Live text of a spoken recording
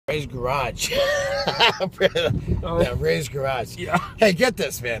Ray's Garage. Yeah, Ray's Garage. Yeah. Hey, get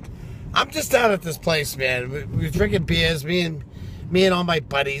this, man. I'm just down at this place, man. We're drinking beers. Me and all my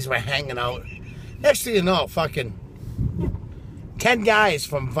buddies were hanging out. Next thing you know, fucking 10 guys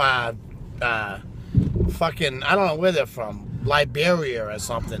from fucking, I don't know where they're from, Liberia or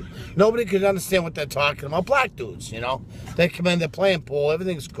something. Nobody could understand what they're talking about. Black dudes, you know. They come in, they're playing pool,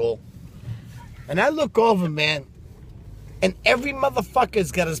 everything's cool. And I look over, man, and every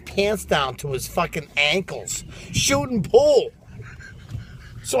motherfucker's got his pants down to his fucking ankles, shooting pool.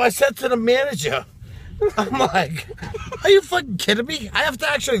 So I said to the manager, I'm like, are you fucking kidding me? I have to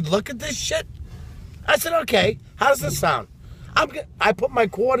actually look at this shit? I said, okay, how does this sound? I put my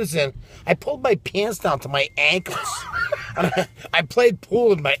quarters in. I pulled my pants down to my ankles. And I played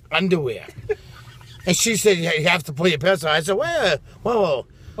pool in my underwear. And she said, yeah, you have to pull your pants up. I said, whoa.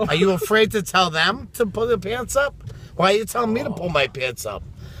 Are you afraid to tell them to pull their pants up? Why are you telling me to pull my pants up?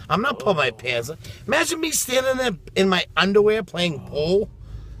 I'm not pulling my pants up. Imagine me standing there in my underwear playing pool.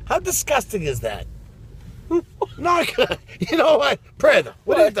 How disgusting is that? Not good. You know what? Brad,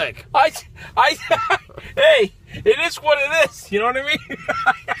 what do you think? Hey, it is what it is. You know what I mean?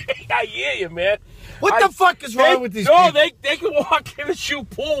 I hear you, man. What the fuck is wrong with these people? No, they can walk in and shoot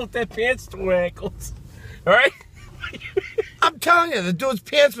pool with their pants to their ankles. All right? I'm telling you, the dude's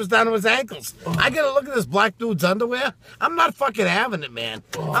pants was down to his ankles. I gotta look at this black dude's underwear. I'm not fucking having it, man.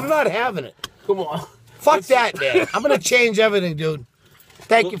 I'm not having it. Come on. Fuck that, man. I'm gonna change everything, dude.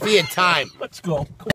 Thank you for your time. Let's go.